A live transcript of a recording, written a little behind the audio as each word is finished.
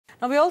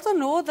Now, we also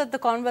know that the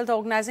Commonwealth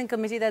Organising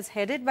Committee that's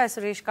headed by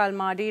Suresh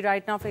Kalmadi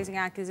right now facing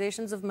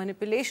accusations of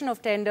manipulation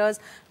of tenders,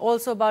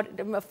 also about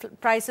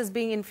prices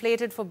being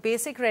inflated for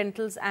basic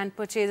rentals and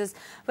purchases.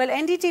 Well,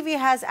 NDTV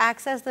has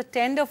accessed the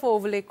tender for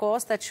overlay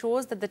cost that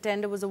shows that the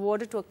tender was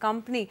awarded to a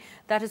company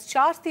that has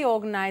charged the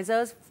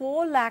organisers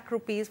 4 lakh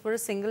rupees for a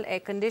single air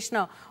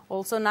conditioner,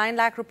 also 9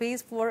 lakh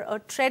rupees for a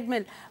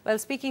treadmill. Well,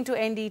 speaking to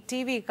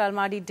NDTV,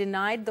 Kalmadi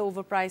denied the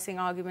overpricing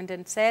argument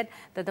and said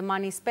that the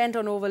money spent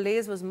on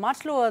overlays was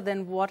much lower than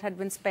what had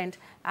been spent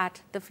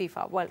at the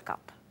FIFA World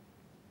Cup.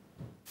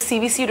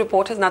 CVC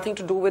report has nothing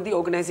to do with the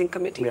Organising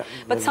Committee. Yeah,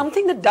 but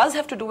something that does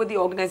have to do with the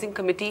Organising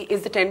Committee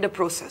is the tender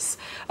process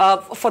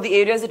for the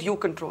areas that you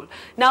control.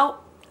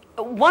 Now,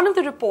 one of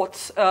the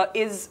reports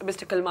is,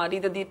 Mr.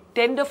 Kalmadi, that the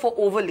tender for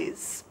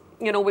overlays,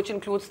 which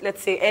includes,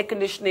 let's say, air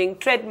conditioning,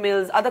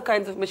 treadmills, other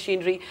kinds of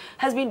machinery,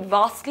 has been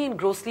vastly and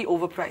grossly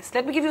overpriced.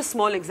 Let me give you a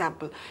small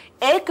example.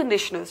 Air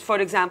conditioners, for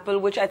example,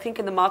 which I think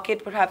in the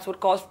market perhaps would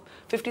cost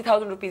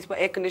 50,000 rupees per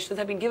air conditioners,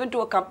 have been given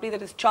to a company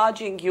that is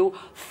charging you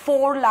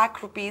 4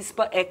 lakh rupees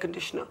per air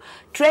conditioner.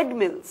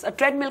 Treadmills, a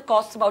treadmill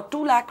costs about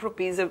 2 lakh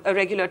rupees, a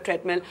regular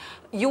treadmill.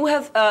 You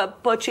have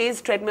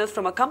purchased treadmills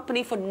from a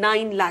company for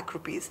 9 lakh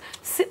rupees.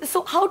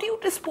 So how do you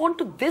respond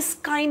to this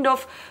kind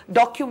of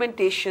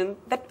documentation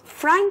that,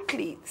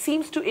 frankly,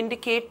 seems to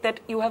indicate that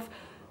you have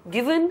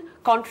given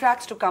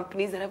contracts to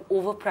companies that have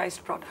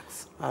overpriced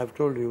products? I've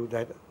told you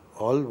that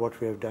all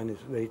what we have done is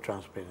very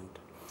transparent.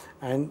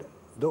 And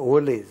the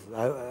overlays,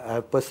 I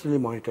have personally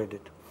monitored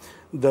it.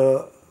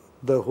 The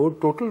whole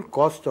total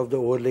cost of the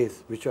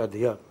overlays which are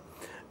there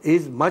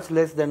is much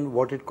less than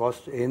what it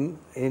costs in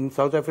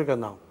South Africa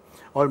now,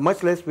 or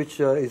much less which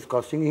is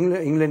costing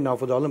England now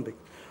for the Olympics.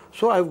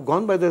 So I've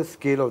gone by the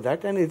scale of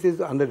that, and it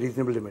is under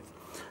reasonable limits.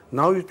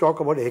 Now you talk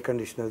about air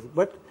conditioners,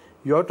 but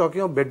you are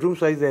talking of bedroom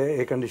size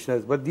air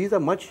conditioners, but these are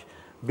much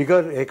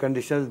bigger air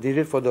conditioners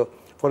needed for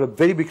a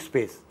very big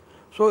space.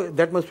 So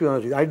that must be one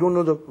reason. I don't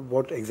know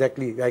what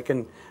exactly, I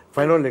can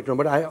find out later on,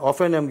 but I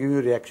often am giving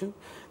you reaction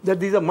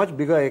that these are much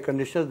bigger air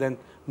conditioners than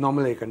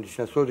normal air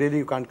conditioners. So really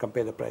you can't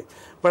compare the price.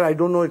 But I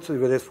don't know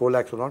whether it's 4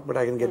 lakhs or not, but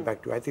I can get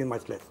back to you. I think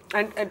much less.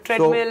 And a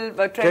treadmill,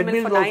 so,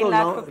 treadmill for 9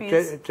 lakh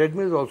rupees?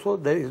 Treadmills also,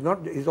 there is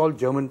not, it's all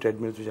German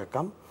treadmills which have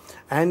come.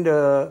 And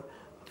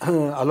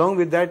along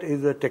with that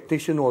is a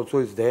technician also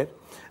is there.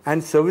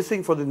 And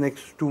servicing for the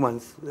next 2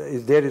 months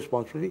is their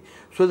responsibility.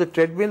 So the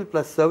treadmill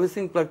plus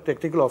servicing plus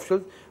technical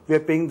officials, we are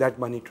paying that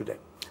money to them.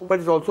 But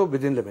it's also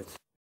within limits.